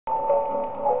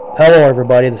Hello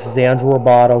everybody, this is Andrew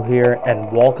Roboto here,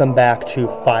 and welcome back to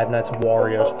Five Nights at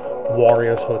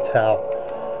Wario's Hotel,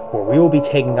 where we will be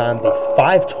taking on the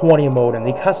 520 mode and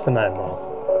the custom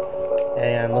mode.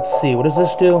 And let's see, what does this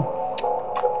do?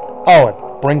 Oh, it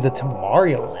brings it to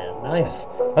MarioLand. Nice.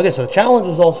 Okay, so the challenge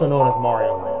is also known as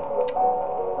MarioLand.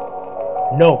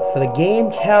 Note, for the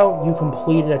game count you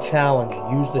completed a challenge,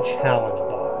 use the challenge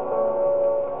bar.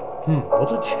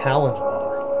 What's a challenge bar?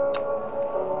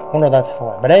 I wonder what that's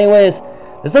for. But anyways,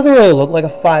 this doesn't really look like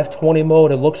a 520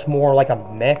 mode. It looks more like a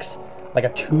mix, like a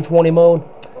 220 mode.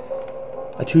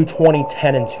 A 220,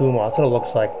 10, and 2 mode. That's what it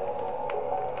looks like.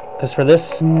 Because for this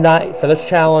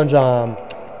challenge,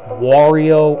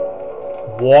 Wario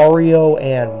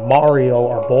and Mario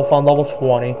are both on level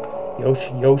 20.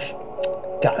 Yoshi.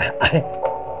 God,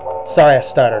 sorry, I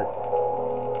stuttered.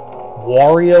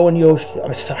 Wario and Yoshi.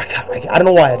 I'm sorry, God, I don't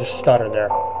know why I just stuttered there.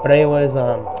 But anyways,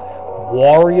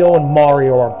 Wario and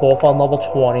Mario are both on level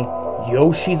 20.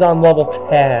 Yoshi's on level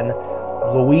 10.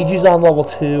 Luigi's on level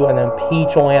 2. And then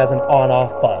Peach only has an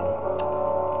on-off button.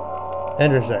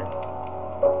 Interesting.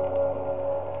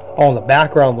 Oh, and the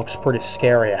background looks pretty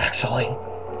scary, actually.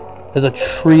 There's a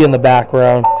tree in the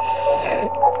background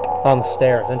on the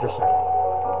stairs. Interesting.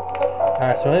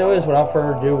 Alright, so anyways, without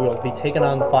further ado, we'll be taking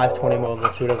on the 520 mode.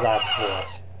 Let's see what it's out for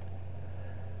us.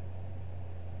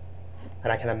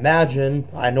 And I can imagine,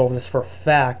 I know this for a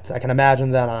fact, I can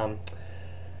imagine that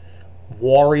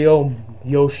Wario,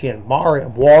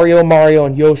 Mario,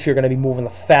 and Yoshi are going to be moving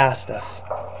the fastest.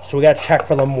 So we got to check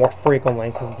for them more frequently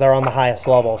because they're on the highest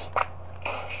levels.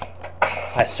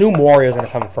 I assume Wario's going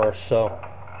to come first, so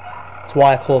that's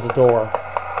why I closed the door.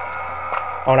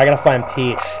 Oh, and I got to find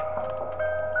Peach.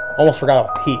 Almost forgot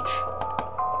about Peach.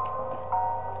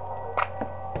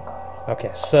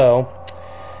 Okay, so...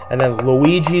 And then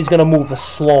Luigi's going to move the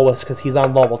slowest because he's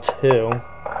on level 2.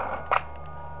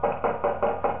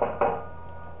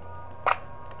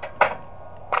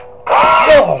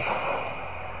 Oh!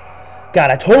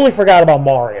 God, I totally forgot about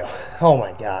Mario. Oh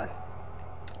my god.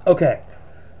 Okay.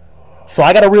 So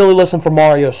I got to really listen for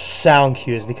Mario's sound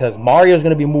cues because Mario's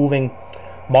going to be moving.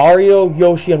 Mario,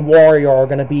 Yoshi, and Wario are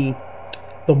going to be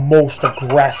the most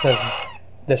aggressive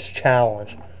this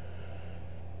challenge.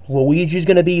 Luigi's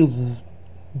going to be...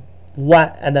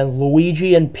 and then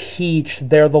Luigi and Peach,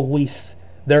 they're going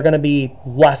to be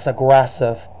less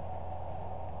aggressive.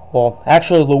 Well,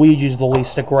 actually Luigi's the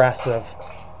least aggressive.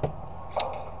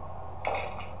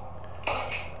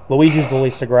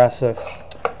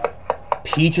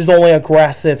 Peach is only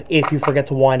aggressive if you forget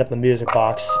to wind up the music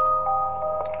box.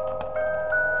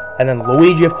 And then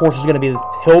Luigi, of course,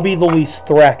 he'll be the least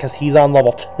threat because he's on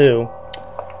level 2. So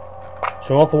you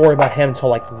don't have to worry about him until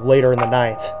like later in the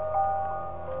night.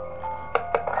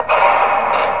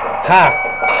 Ha!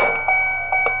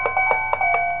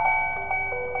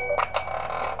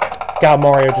 Got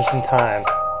Mario just in time.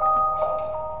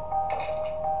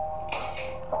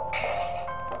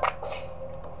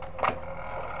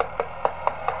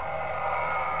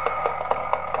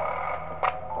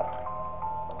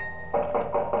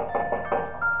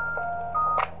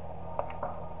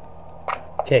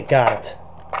 Okay, got it.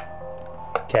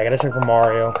 Okay, I gotta check for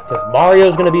Mario, because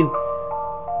Mario's gonna be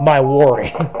my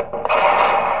worry.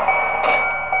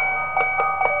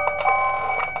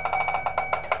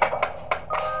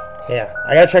 Yeah,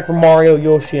 I gotta check for Mario,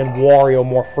 Yoshi, and Wario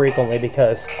more frequently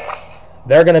because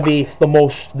they're gonna be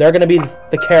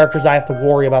the characters I have to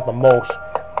worry about the most.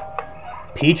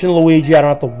 Peach and Luigi I don't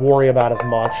have to worry about as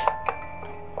much.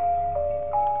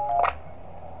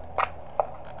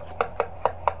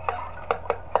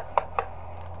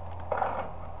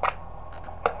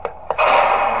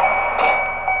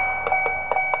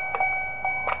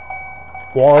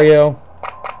 Wario,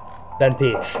 then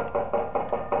Peach.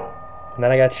 And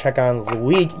then I gotta check on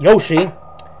Yoshi.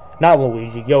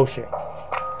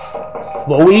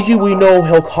 Luigi, we know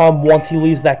he'll come once he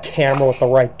leaves that camera with the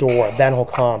right door. Then he'll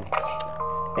come.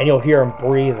 And you'll hear him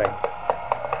breathing.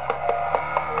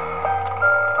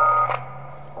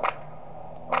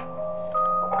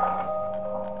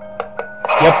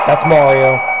 Yep, that's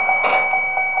Mario.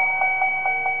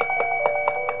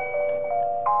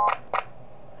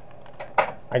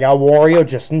 I got Wario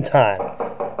just in time.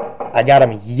 I got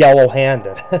him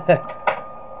yellow-handed.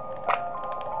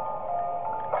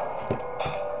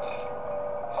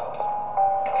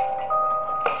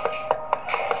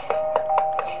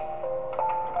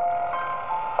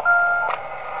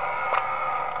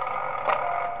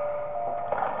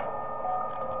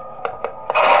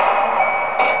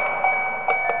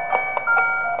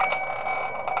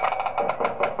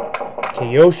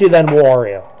 Okay, Yoshi, then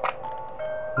Wario.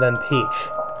 Then Peach.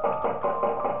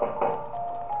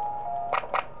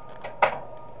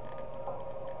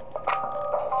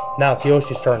 Now it's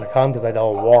Yoshi's turn to come because I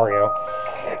know Wario.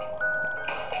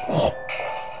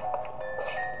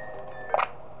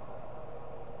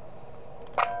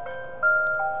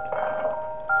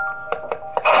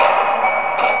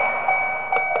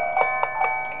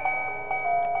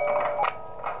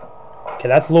 Okay,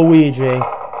 that's Luigi.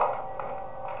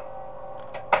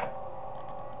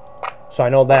 So I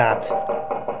know that.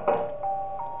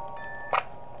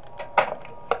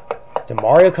 Did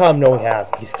Mario come? No, he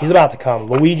hasn't. He's about to come.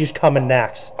 Luigi's coming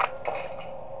next.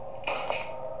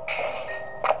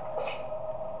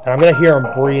 And I'm gonna hear him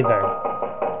breathing.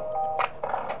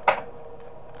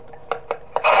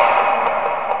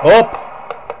 Up.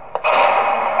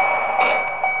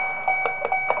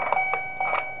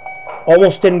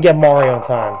 Almost didn't get Mario in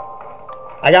time.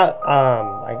 I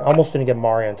almost didn't get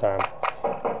Mario in time.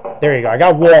 There you go. I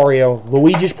got Wario.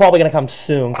 Luigi's probably gonna come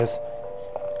soon because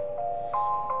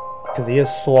he is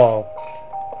slow.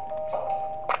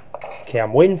 Okay,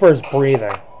 I'm waiting for his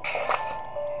breathing.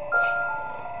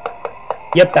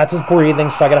 Yep, that's his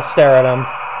breathing, so I gotta stare at him.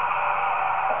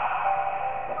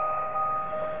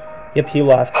 Yep, he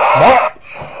left.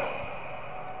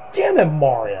 Damn it,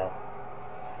 Mario.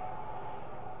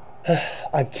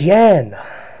 Again.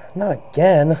 Not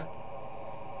again.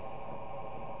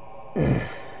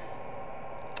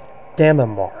 Damn it,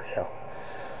 Mario.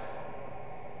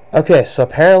 Okay, so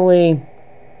apparently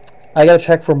I gotta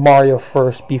check for Mario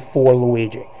first before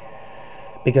Luigi.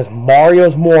 Because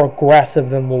Mario's more aggressive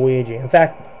than Luigi. In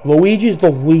fact, Luigi's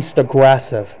the least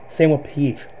aggressive. Same with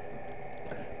Peach.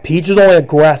 Peach is only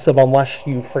aggressive unless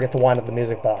you forget to wind up the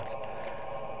music box.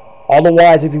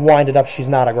 Otherwise, if you wind it up, she's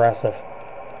not aggressive.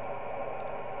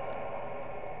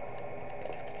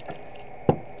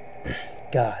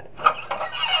 God.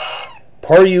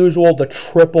 Per usual, the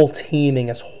triple teaming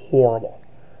is horrible.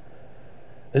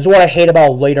 This is what I hate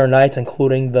about later nights,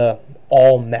 including the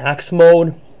all max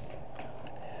mode.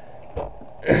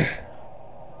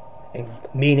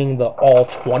 Meaning the all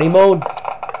 20 mode.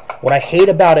 What I hate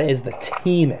about it is the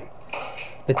teaming.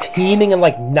 The teaming in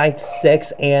like night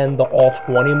 6 and the all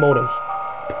 20 mode is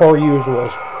per usual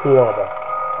is horrible.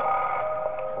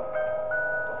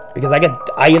 Because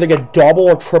I either get double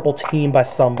or triple teamed by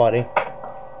somebody.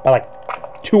 By like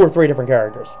 2 or 3 different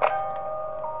characters.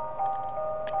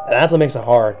 And that's what makes it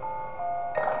hard.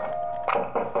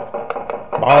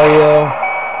 Mario.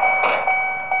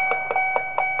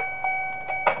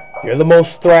 You're the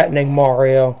most threatening,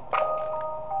 Mario.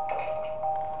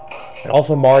 And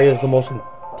also Mario's the most,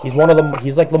 he's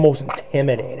like the most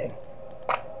intimidating.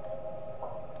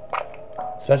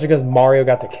 Especially because Mario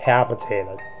got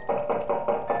decapitated.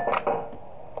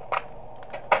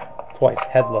 That's why he's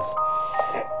headless.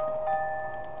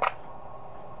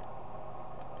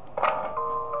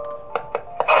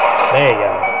 There you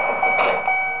go.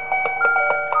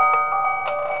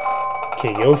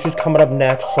 Okay, Yoshi's coming up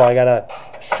next, so I gotta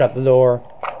shut the door.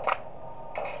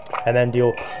 And then deal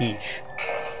with Peach.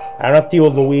 I don't have to deal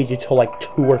with Luigi till like 2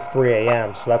 or 3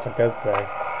 a.m., so that's a good thing.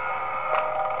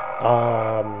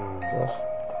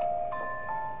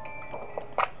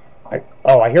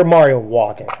 I hear Mario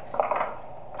walking.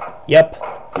 Yep,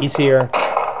 he's here.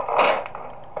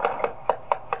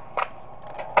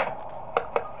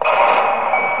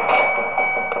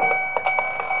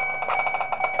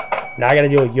 Now I gotta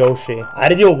deal with Yoshi. I had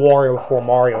to deal with Wario before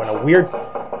Mario in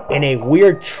a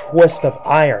weird twist of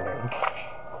irony.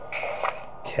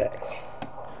 Okay.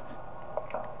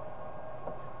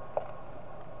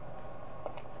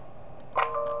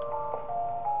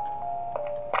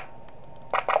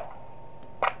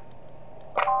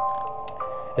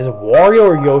 Is it Wario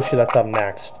or Yoshi that's up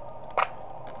next?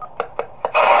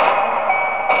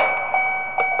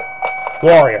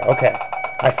 Wario, okay.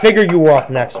 I figured you were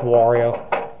up next, Wario.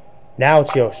 Now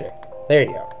it's Yoshi. There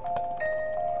you go.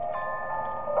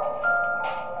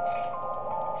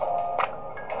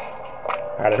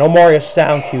 Alright, I know Mario's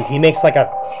sound cue. He makes like a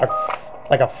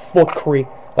foot creak,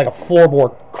 like a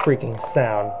floorboard creaking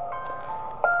sound.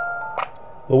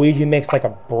 Luigi makes like a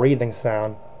breathing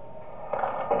sound.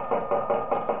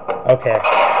 Okay.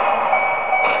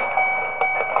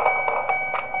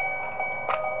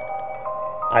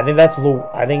 I think that's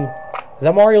is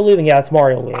that Mario leaving? Yeah, that's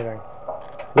Mario leaving.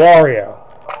 Wario.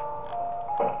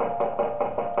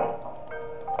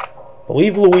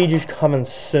 Believe Luigi's coming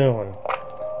soon.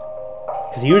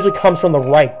 Because he usually comes from the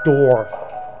right door,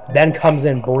 then comes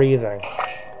in breathing.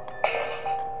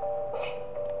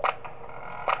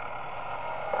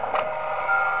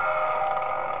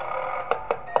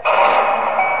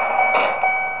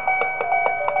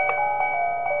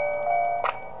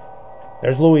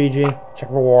 There's Luigi. Check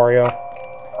for Wario.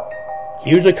 He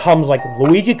usually comes, like,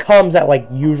 Luigi comes at, like,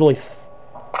 usually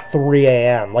 3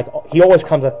 a.m. Like, he always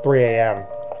comes at 3 a.m.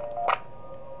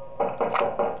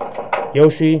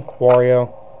 Yoshi,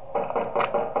 Wario.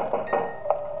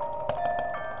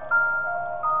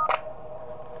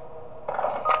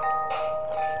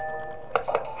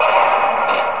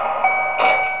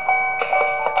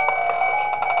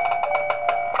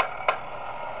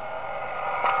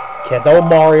 Okay, that was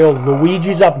Mario.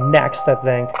 Luigi's up next, I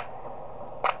think.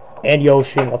 And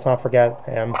Yoshi, let's not forget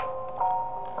him.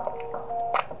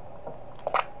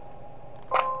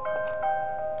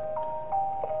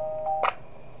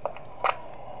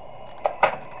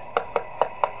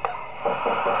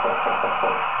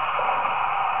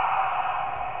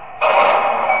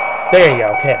 There you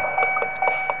go, okay.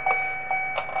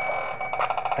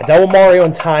 I dealt with Mario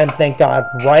in time, thank God,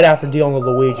 right after dealing with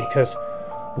Luigi, because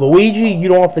Luigi you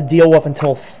don't have to deal with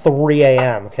until 3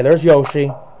 a.m. Okay, there's Yoshi.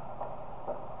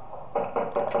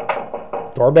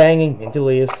 Door banging, into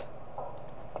leaves.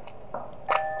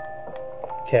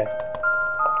 Okay.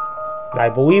 And I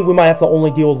believe we might have to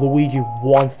only deal with Luigi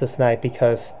once this night,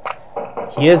 because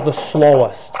he is the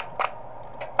slowest.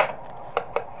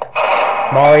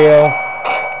 Mario.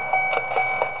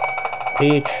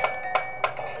 Peach.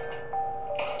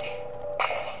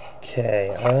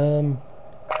 Okay, and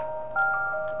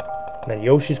then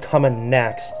Yoshi's coming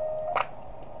next.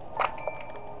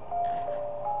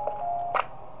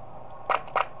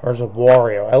 Or is it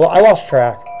Wario? I lost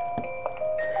track.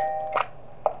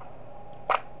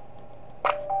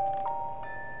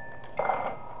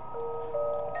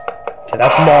 Okay,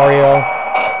 that's Mario.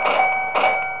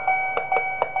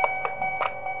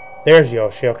 There's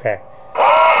Yoshi, okay.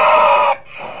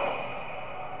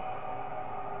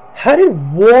 How did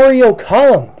Wario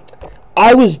come?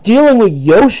 I was dealing with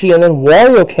Yoshi and then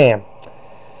Wario came.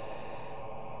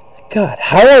 God,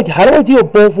 how do I deal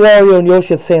with both Wario and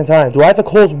Yoshi at the same time? Do I have to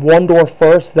close one door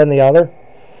first, then the other?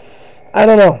 I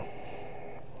don't know.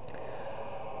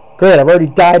 Great, I've already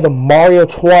died to Mario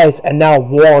twice and now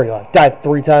Wario. I've died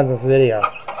 3 times in this video.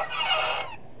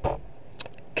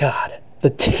 God,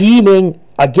 the teaming,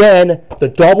 again, the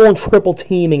double and triple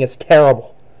teaming is terrible.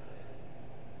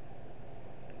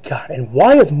 God, and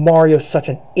why is Mario such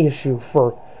an issue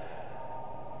for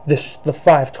the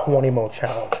 520 mode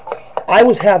challenge? I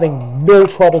was having no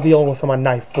trouble dealing with him on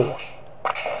night 4.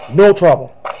 No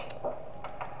trouble.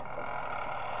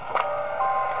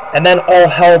 And then all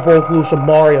hell broke loose with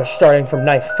Mario starting from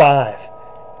night 5.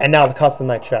 And now the custom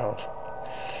night challenge.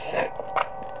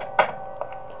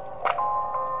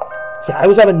 Yeah, I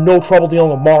was having no trouble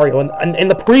dealing with Mario. And in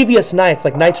the previous nights,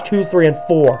 like nights 2, 3, and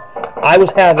 4, I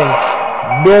was having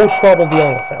no trouble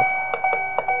dealing with him.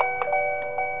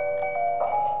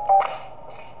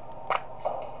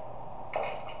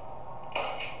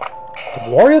 Did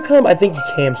Wario come? I think he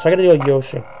came, so I gotta deal with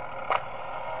Yoshi.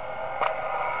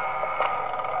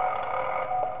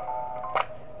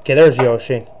 Okay, there's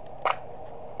Yoshi.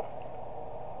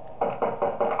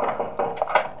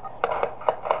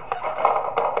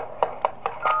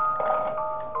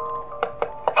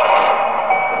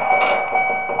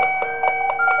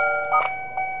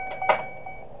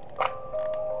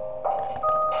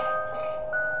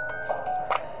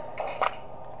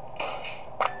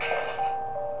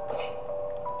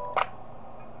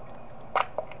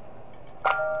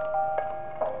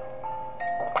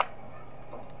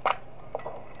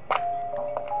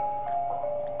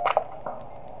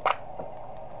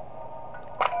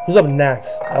 Who's up next?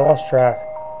 I lost track.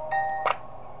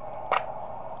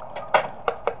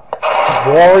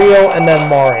 Wario and then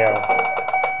Mario.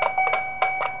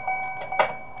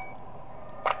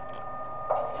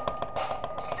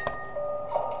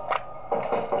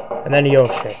 And then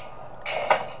Yoshi.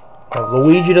 Now,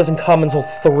 Luigi doesn't come until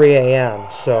 3 a.m.,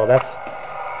 so that's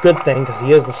a good thing, because he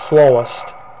is the slowest.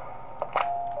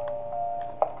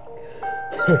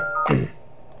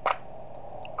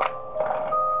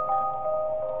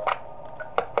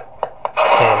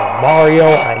 Mario,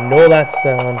 I know that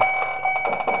sound.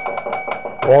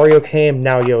 Wario came,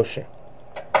 now Yoshi.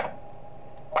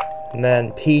 And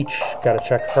then Peach, gotta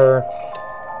check her.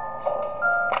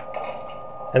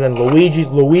 And then Luigi's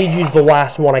the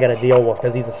last one I gotta deal with,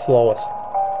 because he's the slowest.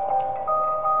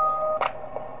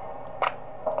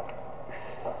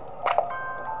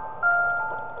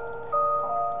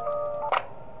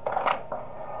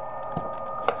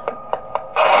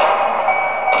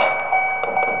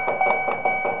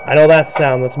 I know that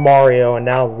sound, that's Mario, and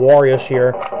now Wario's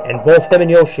here, and both him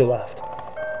and Yoshi left.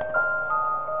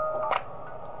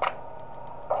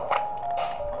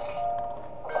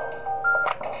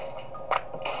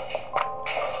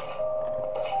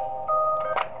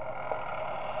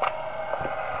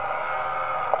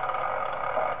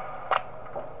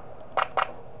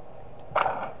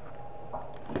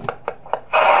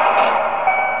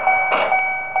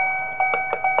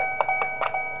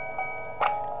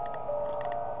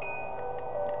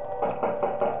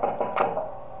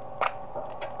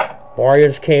 Wario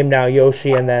just came, now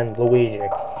Yoshi, and then Luigi.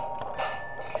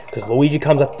 Because Luigi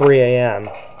comes at 3 a.m.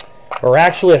 Or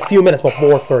actually a few minutes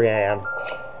before 3 a.m.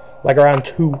 Like around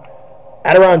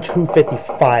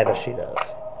 2:55 as she does.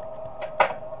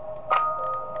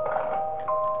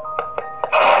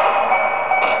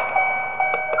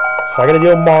 So I gotta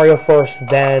deal with Mario first,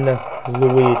 then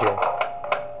Luigi.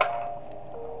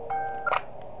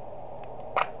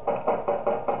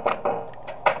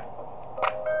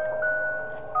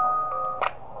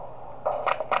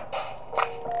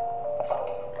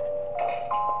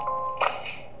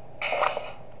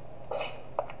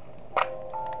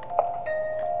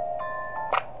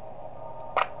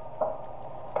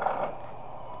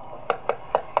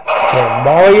 Okay,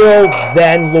 Mario,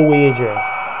 then Luigi.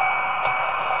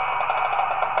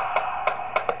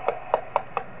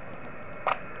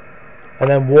 And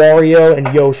then Wario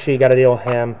and Yoshi, gotta deal with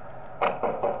him.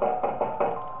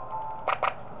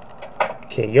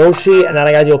 Okay, Yoshi, and then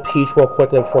I gotta deal with Peach real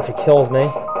quickly before she kills me.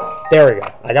 There we go.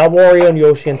 I got Wario and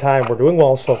Yoshi in time. We're doing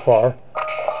well so far.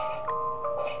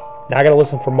 Now I gotta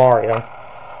listen for Mario.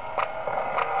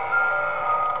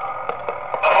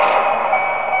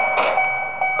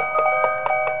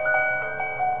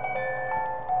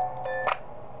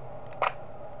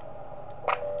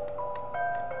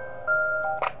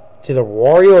 It's either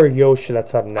Wario or Yoshi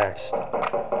that's up next.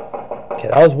 Okay,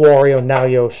 that was Wario, now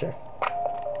Yoshi.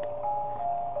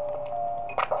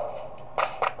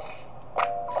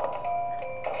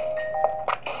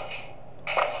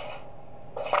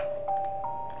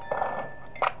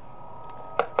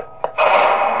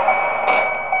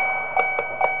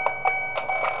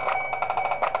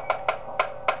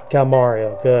 Got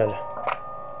Mario, good.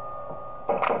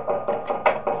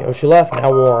 Yoshi left,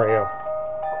 now Wario.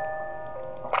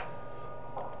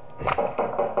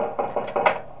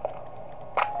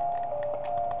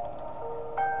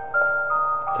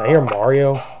 Did I hear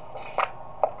Mario?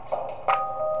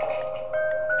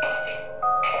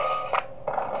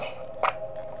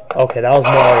 Okay, that was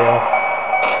Mario.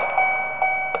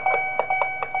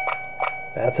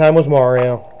 That time was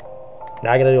Mario.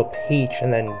 Now I gotta do a Peach,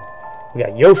 and then we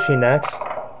got Yoshi next.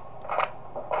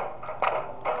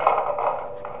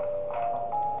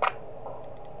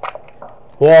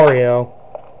 Wario.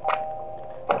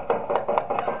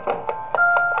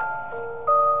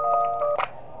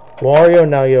 Wario,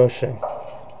 now Yoshi.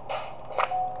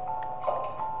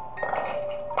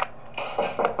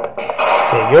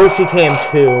 Okay, Yoshi came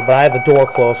too, but I had the door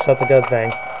closed, so that's a good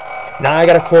thing. Now I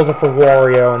gotta close it for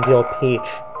Wario and deal with Peach.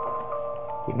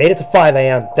 We made it to 5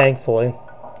 a.m., thankfully.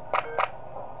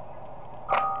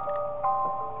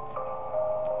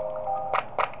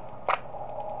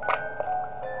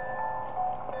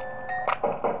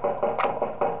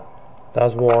 That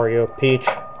was Wario. Peach.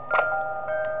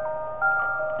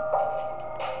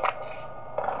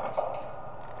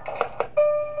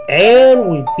 And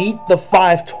we beat the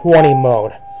 520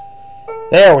 mode.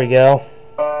 There we go.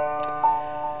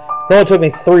 It only took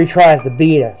me 3 tries to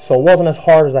beat it, so it wasn't as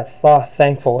hard as I thought,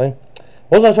 thankfully. It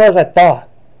wasn't as hard as I thought.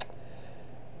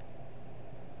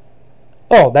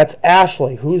 Oh, that's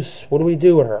Ashley. What do we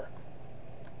do with her?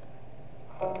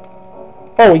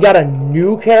 Oh, we got a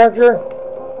new character?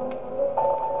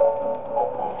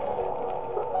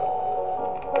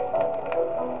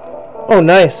 Oh,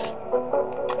 nice.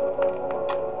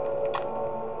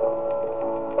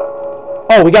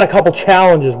 Oh, we got a couple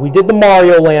challenges. We did the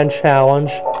MarioLand challenge.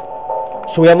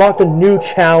 So we unlocked a new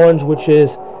challenge, which is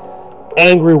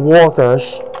Angry Workers.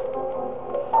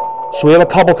 So we have a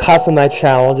couple custom night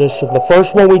challenges. So the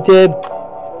first one we did,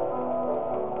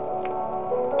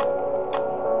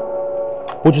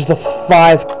 which is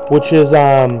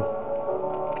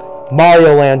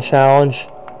MarioLand challenge.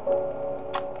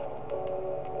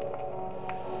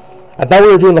 I thought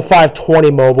we were doing the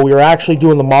 520 mode, but we were actually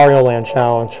doing the MarioLand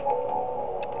challenge.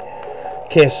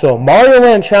 Okay, so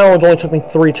MarioLand challenge only took me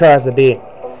 3 tries to beat.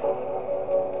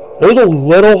 It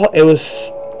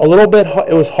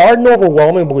was hard and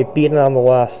overwhelming, but we beat it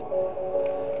nonetheless.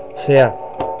 So yeah,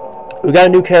 we got a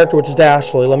new character, which is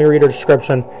Ashley. Let me read her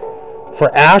description. For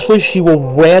Ashley, she will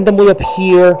randomly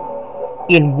appear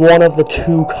in one of the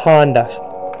 2 conducts.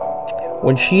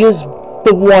 When she is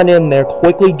the one in there,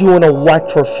 quickly do an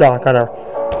electroshock on her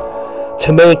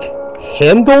to make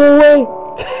him go away.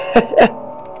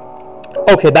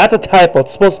 Okay, that's a typo.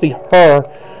 It's supposed to be her,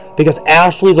 because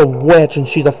Ashley's a witch and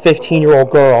she's a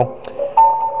 15-year-old girl.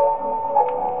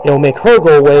 It will make her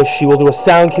go away. She will do a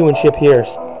sound cue when she appears.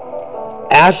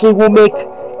 Ashley will make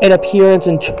an appearance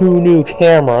in 2 new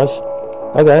cameras.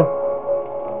 Okay.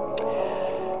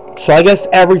 So I guess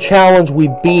every challenge we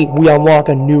beat, we unlock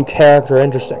a new character.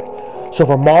 Interesting. So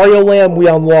for Mario Land, we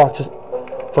unlocked,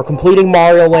 for completing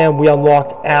Mario Land, we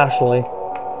unlocked Ashley.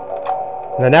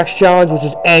 And the next challenge, which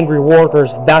is Angry Workers,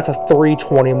 that's a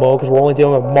 320 mode, because we're only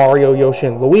dealing with Mario, Yoshi,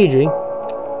 and Luigi.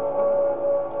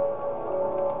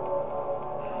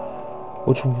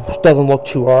 Which doesn't look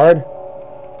too hard.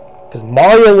 Because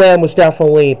Mario Land was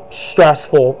definitely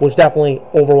stressful, was definitely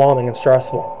overwhelming and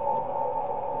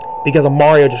stressful. Because of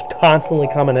Mario just constantly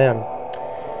coming in.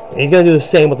 And he's going to do the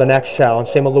same with the next challenge,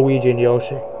 same with Luigi and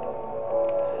Yoshi.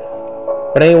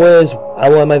 But anyways,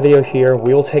 I will end my video here.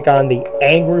 We will take on the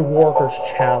Angry Workers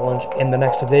challenge in the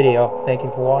next video. Thank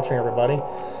you for watching, everybody.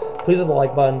 Please hit the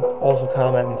like button, also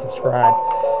comment and subscribe.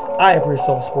 I appreciate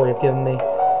all the support you've given me.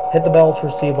 Hit the bell to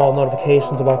receive all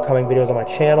notifications of upcoming videos on my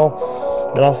channel.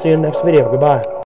 And I'll see you in the next video. Goodbye.